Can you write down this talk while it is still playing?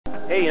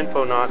Hey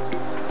Infonauts,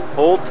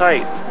 hold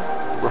tight.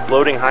 We're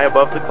floating high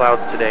above the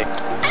clouds today,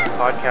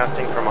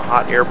 podcasting from a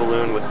hot air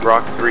balloon with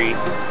Grok 3,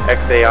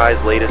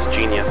 xAI's latest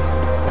genius.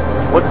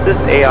 What's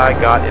this AI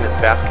got in its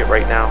basket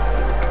right now?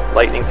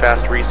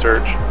 Lightning-fast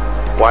research,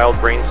 wild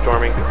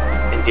brainstorming,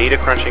 and data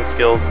crunching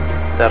skills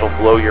that'll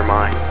blow your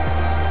mind.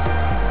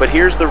 But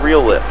here's the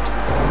real lift.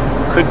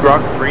 Could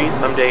Grok 3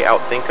 someday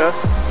outthink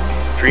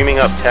us, dreaming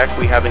up tech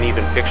we haven't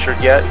even pictured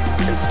yet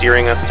and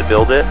steering us to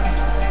build it?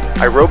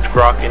 I roped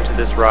Grok into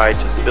this ride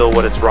to spill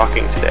what it's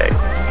rocking today,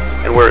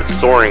 and where it's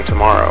soaring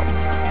tomorrow.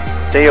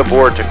 Stay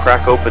aboard to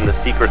crack open the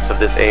secrets of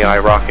this AI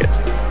rocket.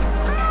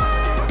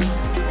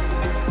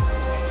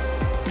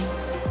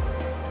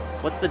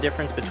 What's the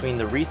difference between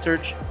the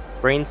research,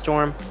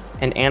 brainstorm,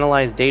 and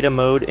analyze data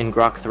mode in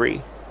Grok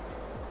 3?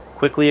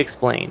 Quickly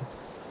explain.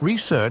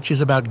 Research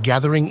is about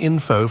gathering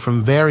info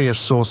from various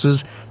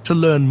sources to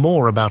learn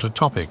more about a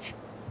topic.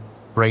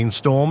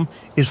 Brainstorm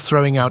is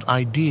throwing out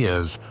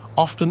ideas,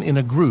 often in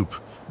a group,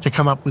 to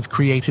come up with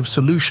creative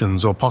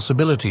solutions or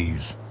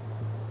possibilities.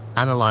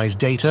 Analyze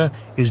data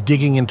is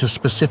digging into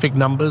specific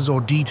numbers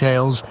or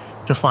details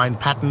to find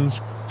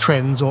patterns,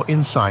 trends, or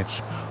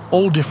insights.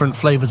 All different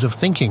flavors of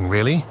thinking,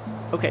 really.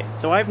 Okay,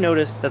 so I've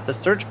noticed that the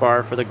search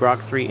bar for the Grok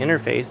 3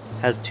 interface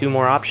has two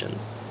more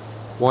options.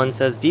 One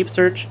says Deep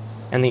Search,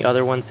 and the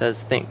other one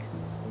says Think.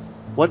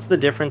 What's the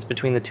difference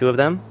between the two of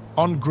them?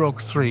 On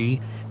Grok 3,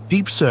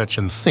 Deep Search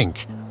and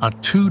Think are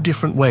two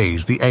different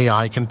ways the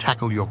AI can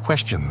tackle your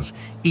questions,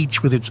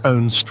 each with its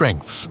own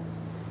strengths.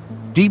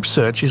 Deep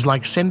Search is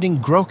like sending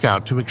Grok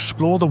out to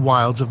explore the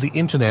wilds of the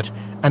internet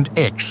and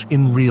X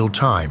in real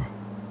time.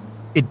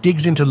 It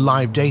digs into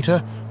live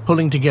data,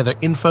 pulling together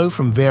info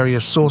from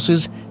various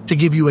sources to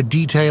give you a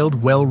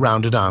detailed,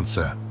 well-rounded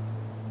answer.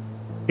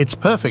 It's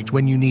perfect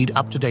when you need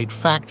up-to-date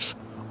facts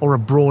or a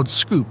broad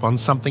scoop on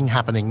something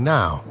happening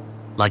now,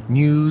 like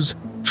news,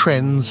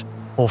 trends,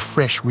 or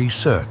fresh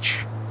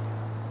research.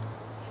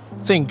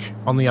 Think,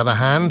 on the other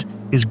hand,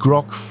 is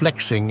Grok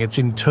flexing its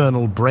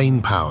internal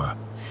brain power.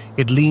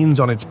 It leans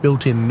on its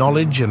built-in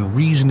knowledge and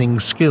reasoning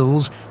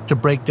skills to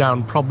break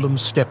down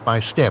problems step by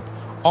step,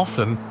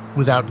 often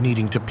without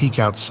needing to peek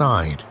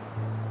outside.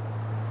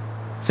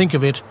 Think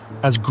of it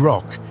as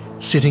Grok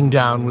sitting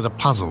down with a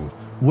puzzle,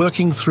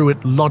 working through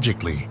it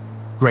logically,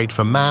 great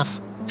for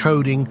math,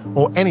 coding,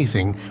 or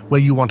anything where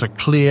you want a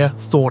clear,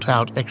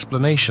 thought-out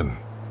explanation.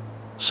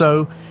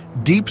 So,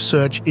 Deep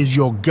Search is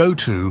your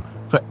go-to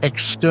for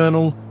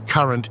external,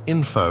 current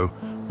info,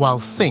 while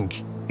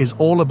Think is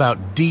all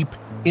about deep,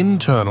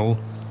 internal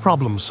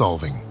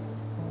problem-solving.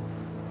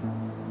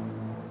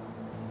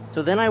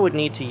 So then I would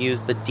need to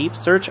use the Deep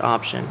Search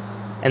option,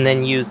 and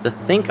then use the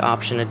Think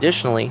option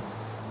additionally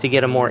to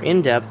get a more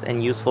in-depth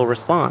and useful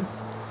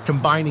response.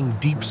 Combining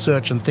Deep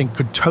Search and Think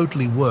could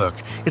totally work.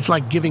 It's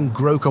like giving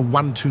Grok a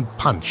 1-2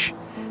 punch.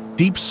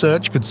 Deep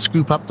Search could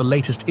scoop up the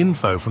latest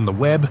info from the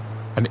web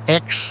and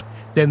X,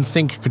 then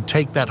Think could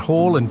take that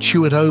haul and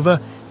chew it over,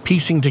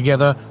 piecing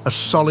together a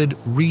solid,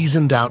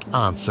 reasoned-out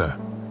answer.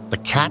 The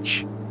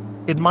catch?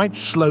 It might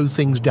slow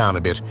things down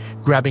a bit.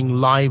 Grabbing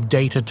live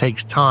data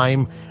takes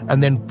time,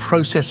 and then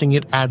processing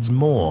it adds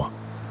more.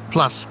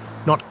 Plus,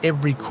 not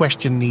every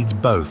question needs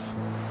both.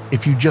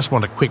 If you just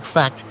want a quick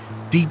fact,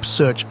 Deep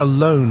Search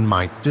alone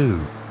might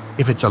do.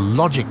 If it's a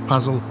logic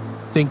puzzle,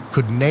 Think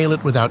could nail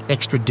it without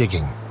extra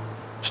digging.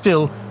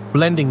 Still,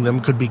 blending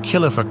them could be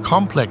killer for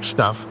complex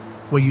stuff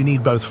where you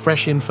need both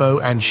fresh info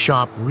and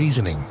sharp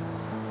reasoning.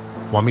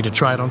 Want me to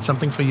try it on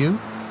something for you?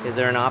 Is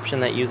there an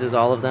option that uses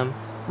all of them?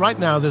 Right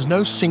now, there's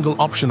no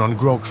single option on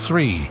Grok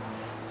 3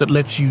 that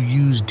lets you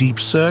use Deep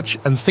Search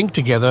and Think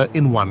together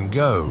in one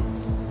go.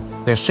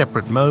 They're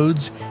separate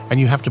modes, and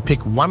you have to pick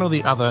one or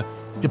the other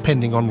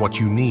depending on what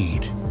you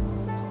need.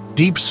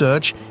 Deep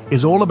Search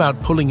is all about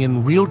pulling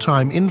in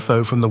real-time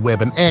info from the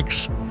web and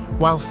X,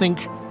 while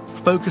Think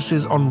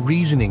focuses on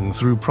reasoning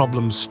through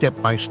problems step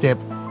by step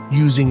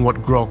using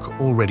what Grok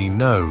already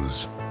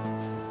knows.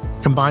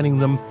 Combining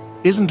them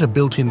isn't a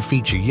built-in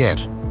feature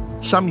yet.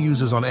 Some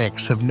users on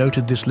X have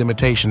noted this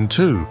limitation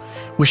too,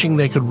 wishing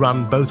they could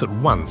run both at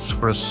once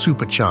for a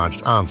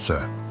supercharged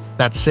answer.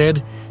 That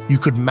said, you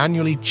could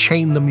manually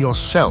chain them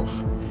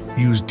yourself.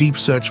 Use Deep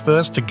Search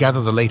first to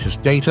gather the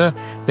latest data,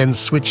 then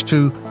switch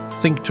to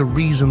Think to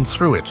reason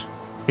through it.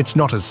 It's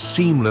not as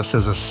seamless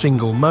as a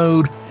single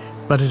mode,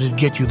 but it'd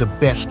get you the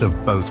best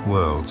of both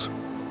worlds.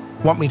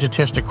 Want me to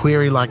test a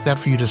query like that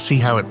for you to see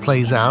how it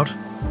plays out?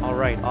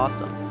 Alright,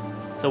 awesome.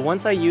 So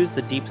once I use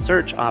the Deep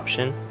Search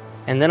option,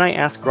 and then I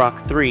ask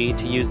Grok 3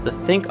 to use the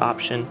Think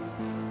option,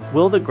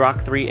 will the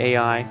Grok 3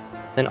 AI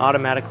then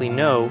automatically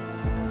know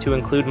to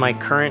include my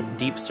current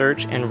Deep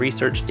Search and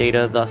research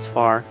data thus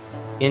far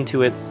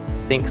into its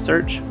Think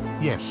search?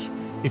 Yes.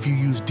 If you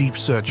use Deep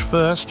Search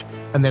first,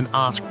 and then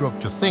ask Grok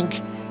to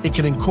Think, it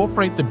can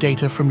incorporate the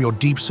data from your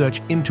Deep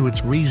Search into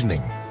its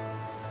reasoning.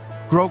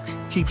 Grok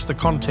keeps the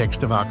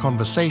context of our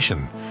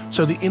conversation,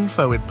 so the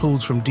info it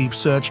pulls from Deep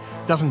Search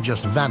doesn't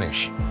just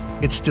vanish.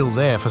 It's still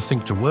there for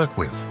Think to work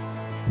with.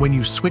 When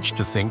you switch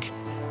to Think,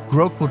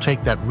 Grok will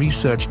take that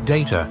research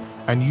data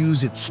and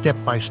use its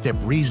step-by-step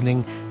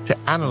reasoning to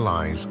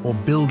analyze or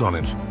build on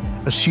it,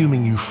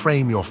 assuming you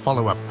frame your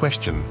follow-up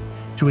question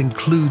to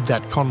include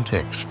that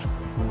context.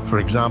 For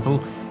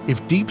example,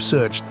 if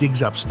DeepSearch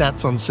digs up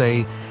stats on,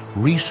 say,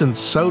 recent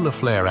solar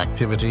flare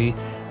activity,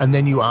 and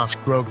then you ask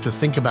Grok to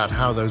think about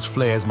how those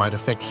flares might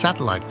affect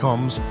satellite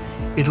comms,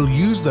 it'll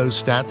use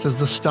those stats as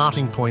the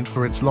starting point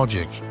for its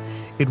logic.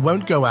 It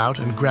won't go out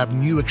and grab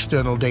new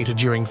external data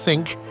during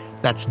Think,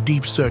 that's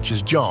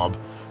DeepSearch's job,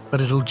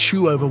 but it'll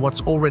chew over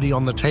what's already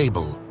on the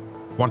table.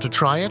 Want to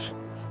try it?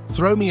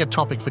 Throw me a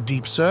topic for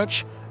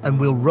DeepSearch, and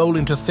we'll roll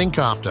into Think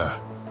after.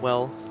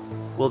 Well,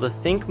 will the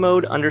Think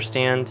mode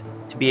understand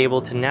to be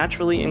able to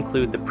naturally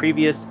include the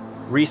previous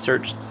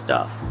researched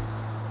stuff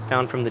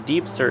found from the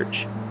deep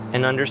search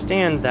and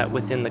understand that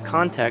within the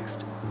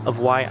context of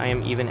why I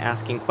am even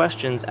asking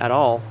questions at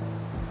all,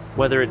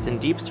 whether it's in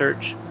deep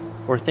search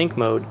or Think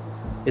mode,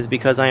 is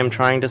because I am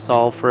trying to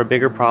solve for a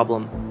bigger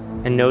problem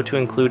and know to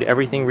include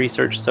everything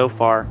researched so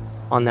far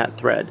on that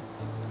thread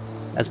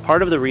as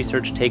part of the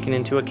research taken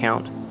into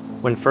account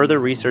when further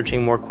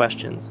researching more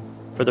questions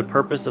for the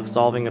purpose of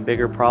solving a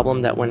bigger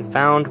problem that when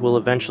found will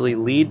eventually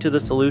lead to the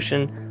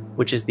solution,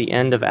 which is the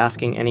end of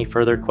asking any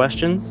further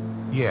questions?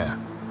 Yeah.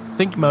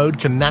 Think mode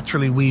can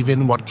naturally weave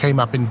in what came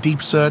up in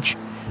deep search,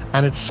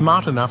 and it's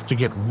smart enough to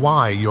get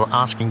why you're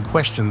asking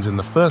questions in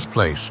the first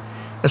place,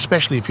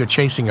 especially if you're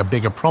chasing a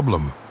bigger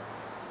problem.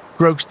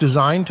 Grok's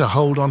designed to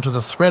hold onto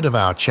the thread of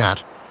our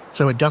chat,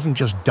 so it doesn't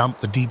just dump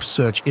the deep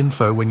search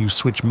info when you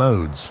switch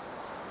modes.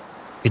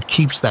 It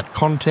keeps that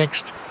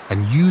context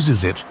and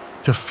uses it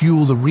to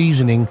fuel the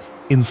reasoning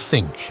in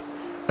Think,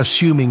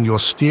 assuming you're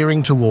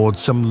steering towards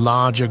some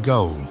larger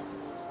goal.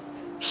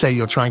 Say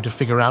you're trying to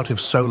figure out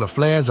if solar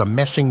flares are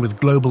messing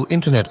with global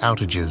internet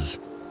outages.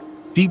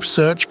 Deep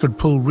search could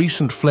pull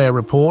recent flare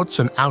reports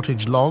and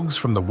outage logs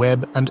from the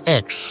web and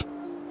X.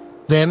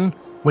 Then,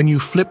 when you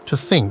flip to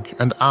Think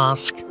and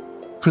ask,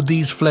 could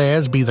these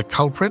flares be the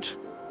culprit?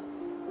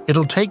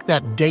 It'll take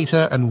that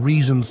data and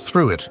reason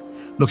through it,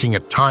 looking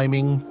at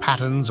timing,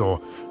 patterns,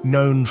 or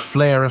known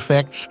flare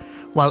effects,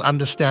 while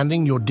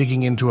understanding you're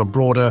digging into a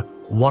broader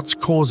what's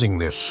causing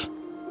this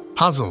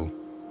puzzle.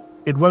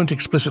 It won't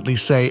explicitly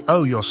say,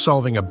 oh, you're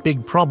solving a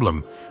big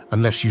problem,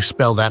 unless you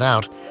spell that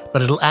out,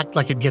 but it'll act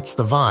like it gets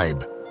the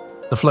vibe.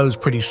 The flow's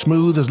pretty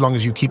smooth as long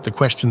as you keep the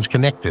questions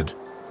connected.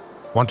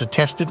 Want to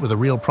test it with a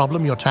real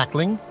problem you're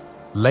tackling?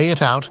 Lay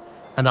it out,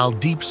 and I'll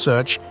deep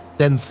search,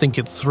 then think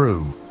it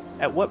through.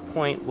 At what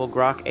point will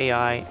Grok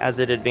AI, as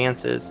it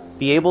advances,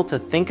 be able to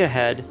think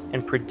ahead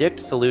and predict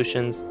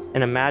solutions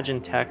and imagine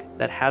tech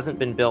that hasn't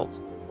been built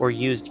or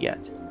used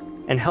yet,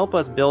 and help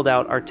us build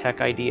out our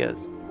tech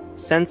ideas,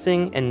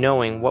 sensing and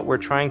knowing what we're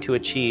trying to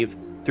achieve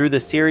through the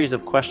series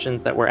of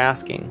questions that we're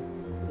asking,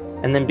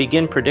 and then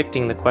begin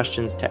predicting the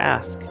questions to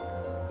ask,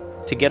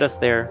 to get us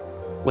there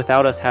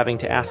without us having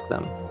to ask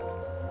them.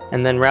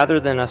 And then rather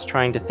than us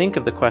trying to think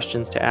of the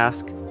questions to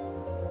ask,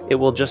 it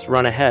will just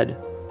run ahead,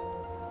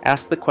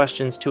 ask the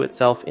questions to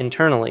itself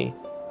internally,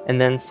 and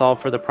then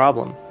solve for the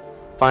problem,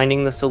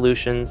 finding the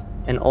solutions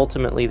and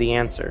ultimately the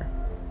answer,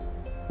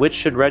 which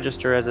should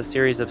register as a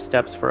series of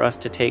steps for us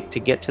to take to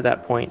get to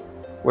that point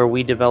where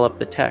we develop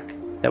the tech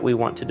that we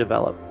want to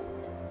develop.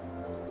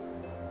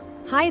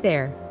 Hi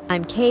there,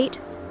 I'm Kate,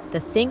 the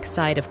Think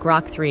side of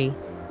Grok 3.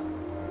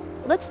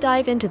 Let's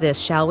dive into this,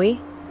 shall we?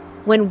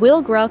 When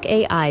will Grok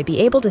AI be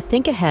able to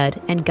think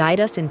ahead and guide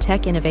us in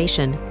tech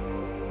innovation?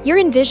 You're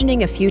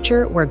envisioning a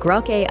future where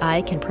Grok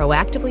AI can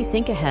proactively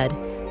think ahead,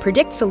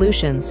 predict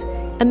solutions,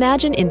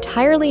 imagine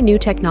entirely new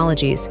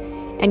technologies,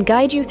 and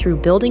guide you through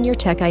building your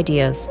tech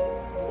ideas,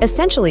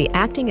 essentially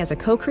acting as a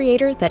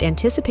co-creator that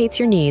anticipates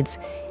your needs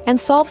and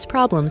solves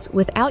problems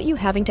without you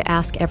having to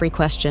ask every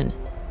question.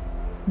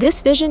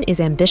 This vision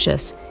is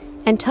ambitious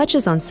and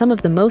touches on some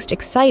of the most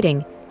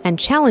exciting and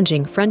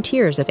challenging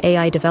frontiers of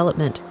AI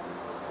development.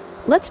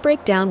 Let's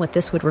break down what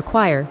this would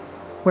require,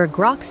 where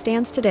Grok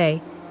stands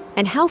today,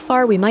 and how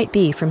far we might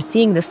be from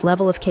seeing this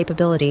level of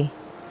capability.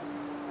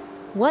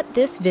 What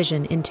this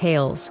vision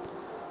entails.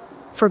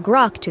 For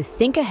Grok to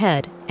think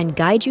ahead and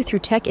guide you through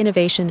tech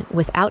innovation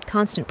without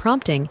constant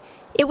prompting,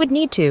 it would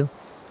need to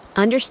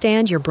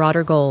understand your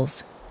broader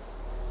goals.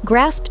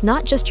 Grasp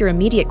not just your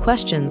immediate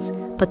questions,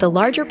 but the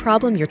larger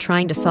problem you're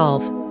trying to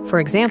solve. For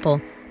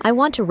example, I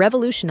want to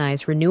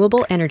revolutionize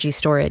renewable energy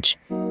storage.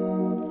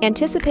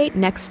 Anticipate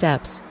next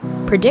steps.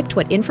 Predict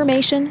what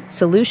information,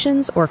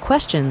 solutions, or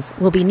questions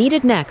will be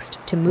needed next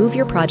to move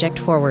your project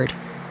forward.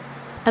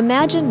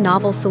 Imagine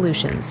novel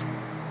solutions.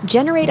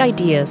 Generate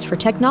ideas for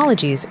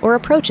technologies or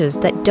approaches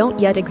that don't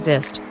yet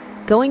exist,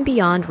 going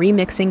beyond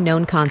remixing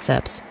known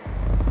concepts.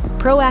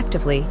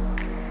 Proactively.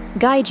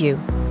 Guide you.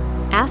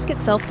 Ask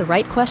itself the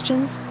right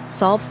questions,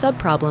 solve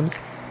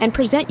subproblems, and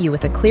present you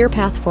with a clear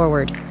path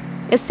forward,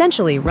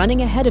 essentially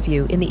running ahead of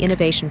you in the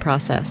innovation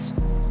process.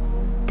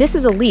 This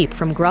is a leap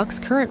from Grok's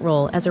current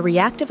role as a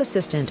reactive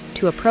assistant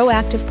to a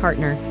proactive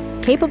partner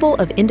capable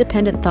of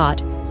independent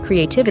thought,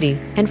 creativity,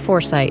 and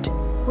foresight.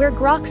 Where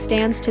Grok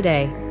stands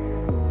today.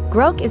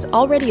 Grok is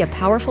already a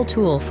powerful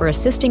tool for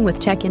assisting with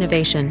tech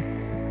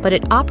innovation, but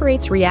it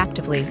operates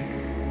reactively,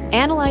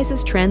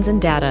 analyzes trends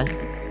and data.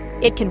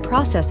 It can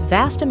process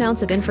vast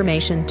amounts of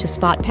information to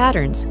spot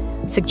patterns,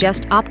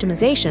 suggest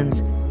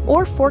optimizations,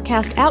 or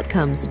forecast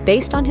outcomes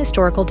based on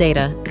historical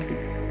data.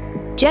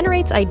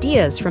 Generates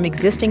ideas from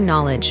existing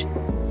knowledge.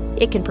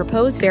 It can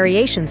propose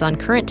variations on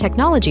current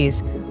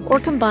technologies or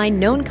combine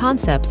known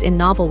concepts in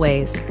novel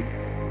ways.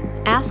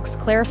 Asks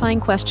clarifying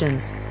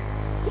questions.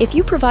 If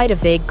you provide a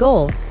vague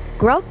goal,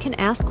 Grok can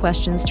ask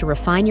questions to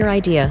refine your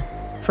idea.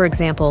 For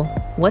example,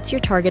 what's your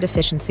target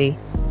efficiency?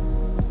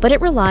 But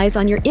it relies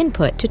on your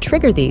input to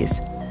trigger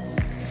these.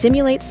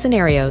 Simulates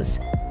scenarios.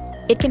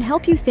 It can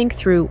help you think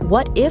through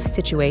what-if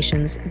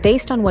situations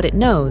based on what it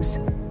knows,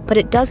 but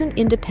it doesn't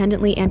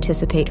independently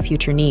anticipate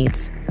future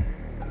needs.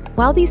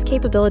 While these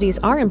capabilities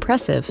are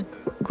impressive,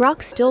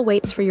 Grok still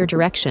waits for your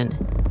direction.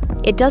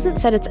 It doesn't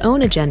set its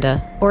own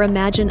agenda or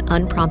imagine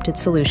unprompted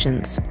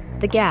solutions.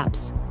 The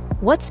gaps.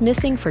 What's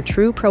missing for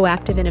true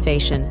proactive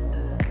innovation?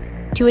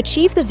 To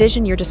achieve the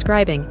vision you're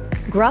describing,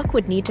 Grok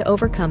would need to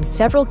overcome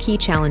several key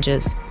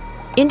challenges.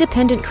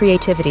 Independent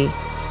creativity.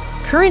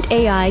 Current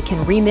AI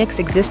can remix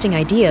existing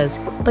ideas,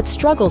 but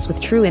struggles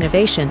with true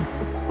innovation,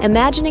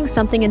 imagining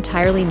something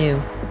entirely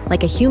new,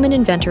 like a human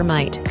inventor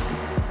might.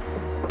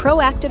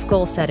 Proactive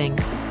goal setting.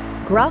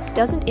 Grok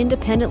doesn't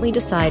independently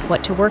decide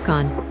what to work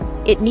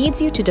on. It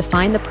needs you to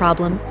define the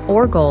problem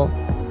or goal.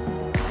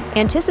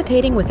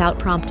 Anticipating without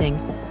prompting.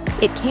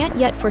 It can't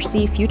yet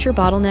foresee future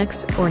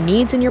bottlenecks or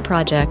needs in your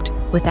project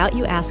without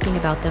you asking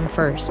about them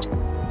first.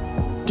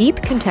 Deep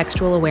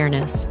contextual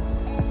awareness.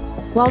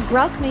 While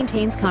Grok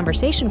maintains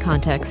conversation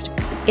context,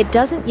 it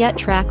doesn't yet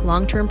track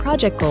long-term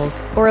project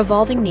goals or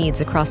evolving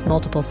needs across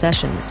multiple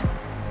sessions.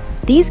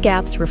 These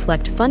gaps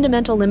reflect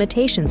fundamental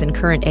limitations in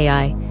current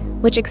AI,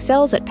 which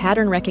excels at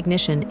pattern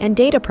recognition and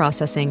data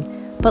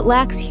processing, but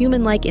lacks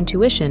human-like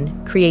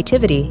intuition,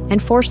 creativity,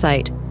 and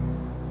foresight.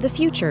 The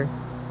future.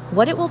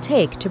 What it will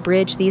take to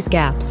bridge these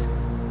gaps.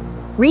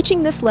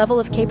 Reaching this level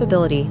of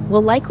capability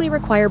will likely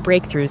require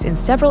breakthroughs in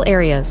several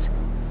areas.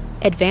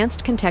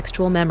 Advanced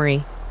contextual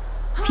memory.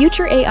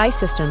 Future AI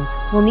systems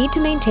will need to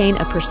maintain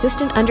a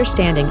persistent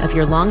understanding of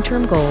your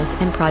long-term goals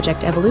and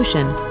project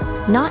evolution,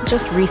 not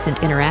just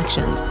recent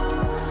interactions.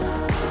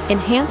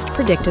 Enhanced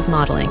predictive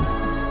modeling.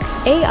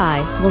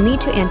 AI will need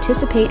to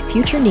anticipate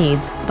future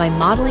needs by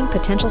modeling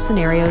potential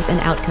scenarios and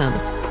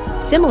outcomes,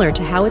 similar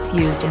to how it's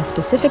used in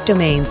specific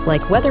domains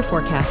like weather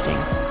forecasting,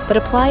 but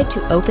applied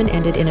to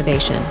open-ended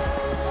innovation.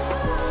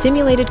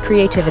 Simulated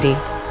creativity.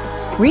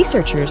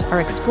 Researchers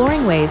are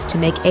exploring ways to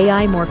make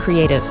AI more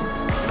creative,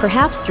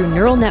 perhaps through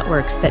neural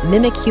networks that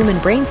mimic human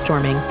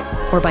brainstorming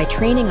or by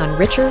training on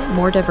richer,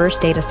 more diverse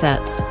data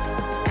sets.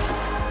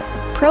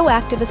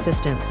 Proactive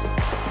assistance.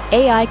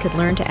 AI could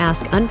learn to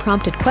ask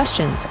unprompted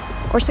questions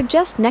or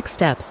suggest next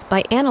steps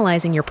by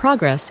analyzing your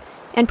progress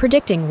and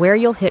predicting where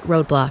you'll hit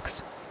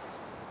roadblocks.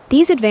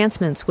 These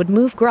advancements would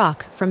move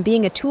Grok from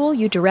being a tool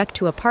you direct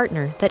to a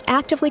partner that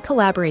actively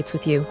collaborates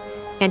with you,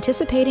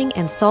 anticipating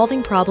and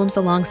solving problems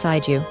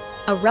alongside you.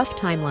 A rough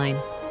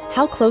timeline.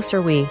 How close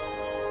are we?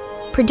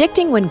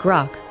 Predicting when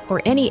Grok,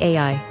 or any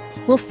AI,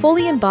 will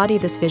fully embody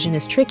this vision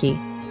is tricky,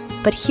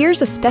 but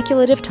here's a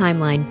speculative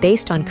timeline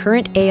based on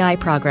current AI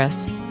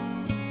progress.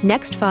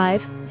 Next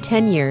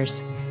 5-10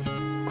 years.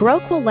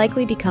 Grok will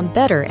likely become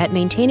better at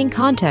maintaining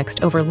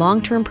context over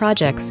long-term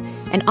projects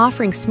and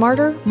offering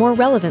smarter, more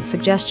relevant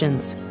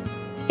suggestions.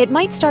 It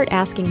might start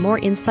asking more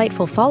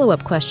insightful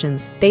follow-up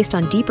questions based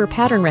on deeper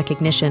pattern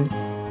recognition,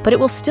 but it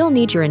will still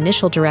need your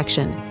initial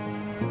direction.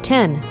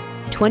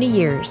 10-20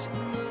 years.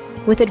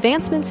 With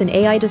advancements in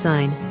AI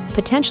design,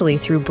 potentially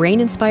through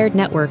brain-inspired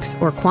networks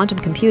or quantum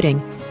computing,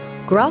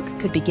 Grok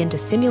could begin to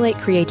simulate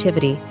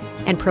creativity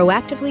and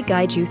proactively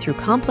guide you through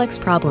complex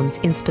problems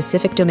in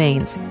specific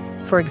domains,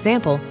 for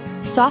example,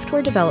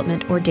 software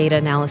development or data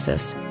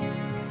analysis.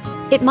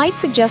 It might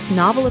suggest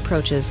novel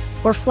approaches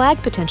or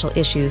flag potential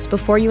issues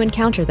before you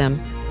encounter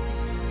them.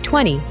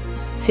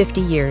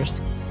 20-50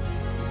 years.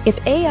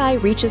 If AI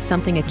reaches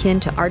something akin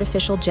to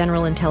artificial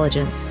general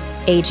intelligence,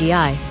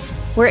 AGI,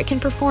 where it can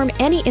perform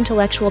any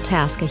intellectual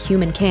task a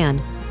human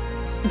can,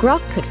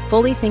 Grok could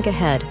fully think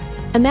ahead,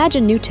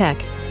 imagine new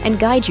tech, and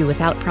guide you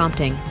without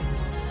prompting.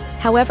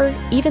 However,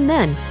 even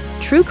then,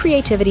 true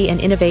creativity and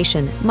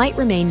innovation might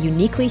remain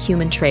uniquely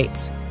human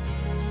traits.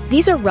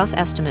 These are rough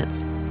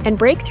estimates, and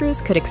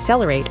breakthroughs could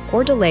accelerate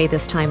or delay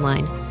this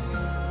timeline.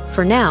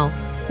 For now,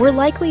 we're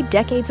likely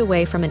decades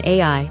away from an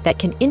AI that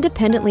can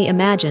independently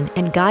imagine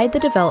and guide the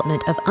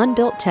development of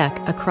unbuilt tech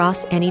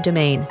across any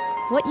domain.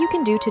 What you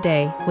can do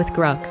today with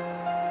Grok.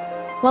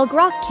 While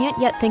Grok can't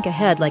yet think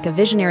ahead like a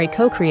visionary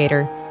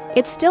co-creator,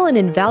 it's still an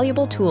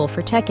invaluable tool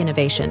for tech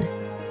innovation.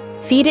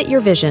 Feed it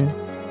your vision.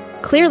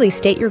 Clearly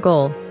state your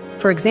goal.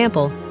 For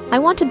example, I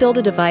want to build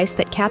a device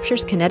that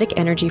captures kinetic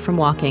energy from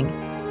walking.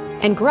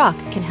 And Grok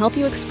can help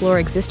you explore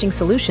existing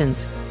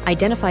solutions,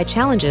 identify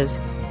challenges,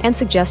 and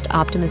suggest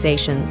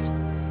optimizations.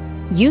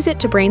 Use it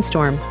to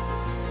brainstorm.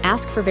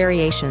 Ask for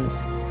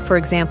variations. For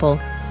example,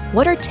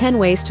 what are 10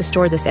 ways to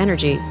store this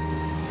energy?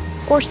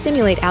 Or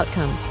simulate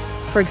outcomes.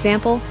 For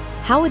example,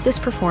 How would this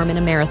perform in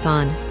a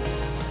marathon?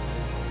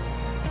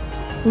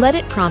 Let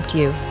it prompt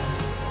you.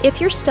 If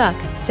you're stuck,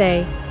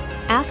 say,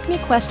 "Ask me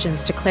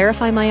questions to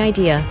clarify my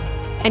idea,"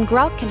 and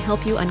Grok can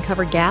help you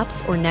uncover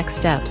gaps or next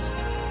steps.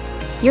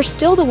 You're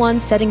still the one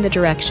setting the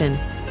direction,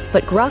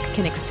 but Grok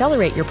can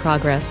accelerate your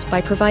progress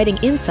by providing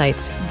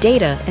insights,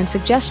 data, and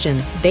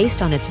suggestions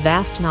based on its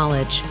vast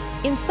knowledge.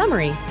 In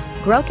summary,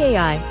 Grok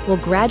AI will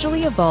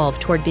gradually evolve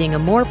toward being a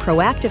more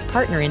proactive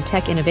partner in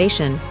tech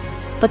innovation,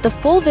 but the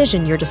full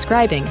vision you're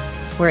describing,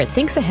 where it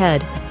thinks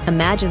ahead,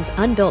 imagines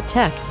unbuilt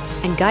tech,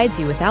 and guides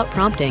you without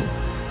prompting,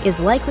 is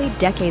likely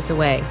decades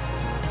away.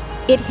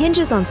 It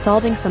hinges on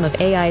solving some of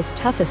AI's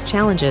toughest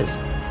challenges,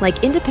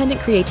 like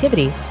independent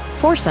creativity,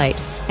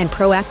 foresight, and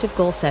proactive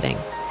goal setting.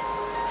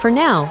 For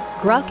now,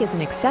 Grok is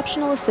an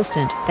exceptional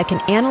assistant that can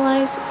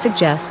analyze,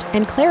 suggest,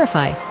 and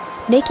clarify,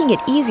 making it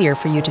easier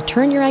for you to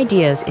turn your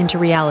ideas into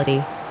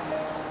reality.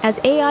 As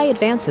AI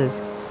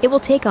advances, it will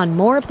take on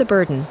more of the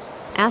burden,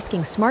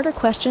 asking smarter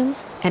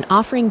questions and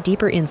offering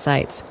deeper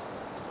insights.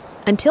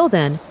 Until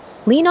then,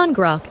 lean on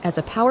Grok as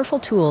a powerful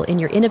tool in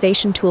your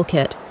innovation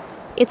toolkit.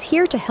 It's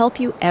here to help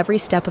you every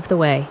step of the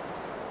way.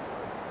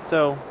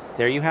 So,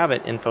 there you have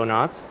it,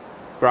 Infonauts.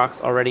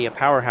 Grok's already a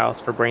powerhouse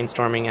for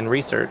brainstorming and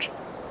research,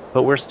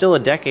 but we're still a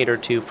decade or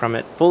two from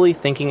it fully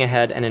thinking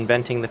ahead and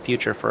inventing the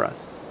future for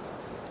us.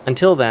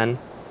 Until then,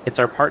 it's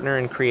our partner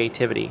in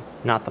creativity,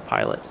 not the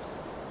pilot.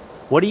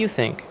 What do you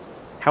think?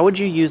 How would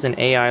you use an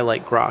AI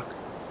like Grok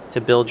to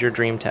build your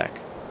dream tech?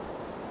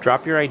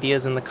 Drop your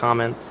ideas in the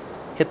comments,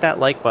 hit that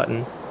like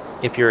button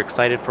if you're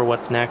excited for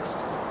what's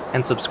next,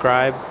 and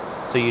subscribe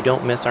so you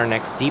don't miss our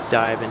next deep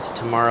dive into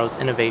tomorrow's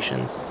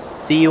innovations.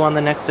 See you on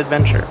the next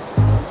adventure.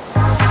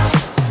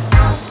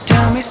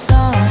 Tell me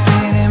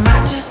something, it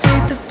might just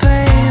take the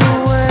pain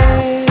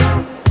away.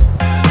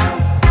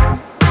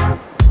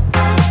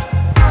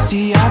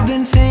 See, I've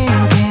been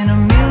thinking a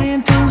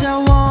million things I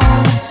want.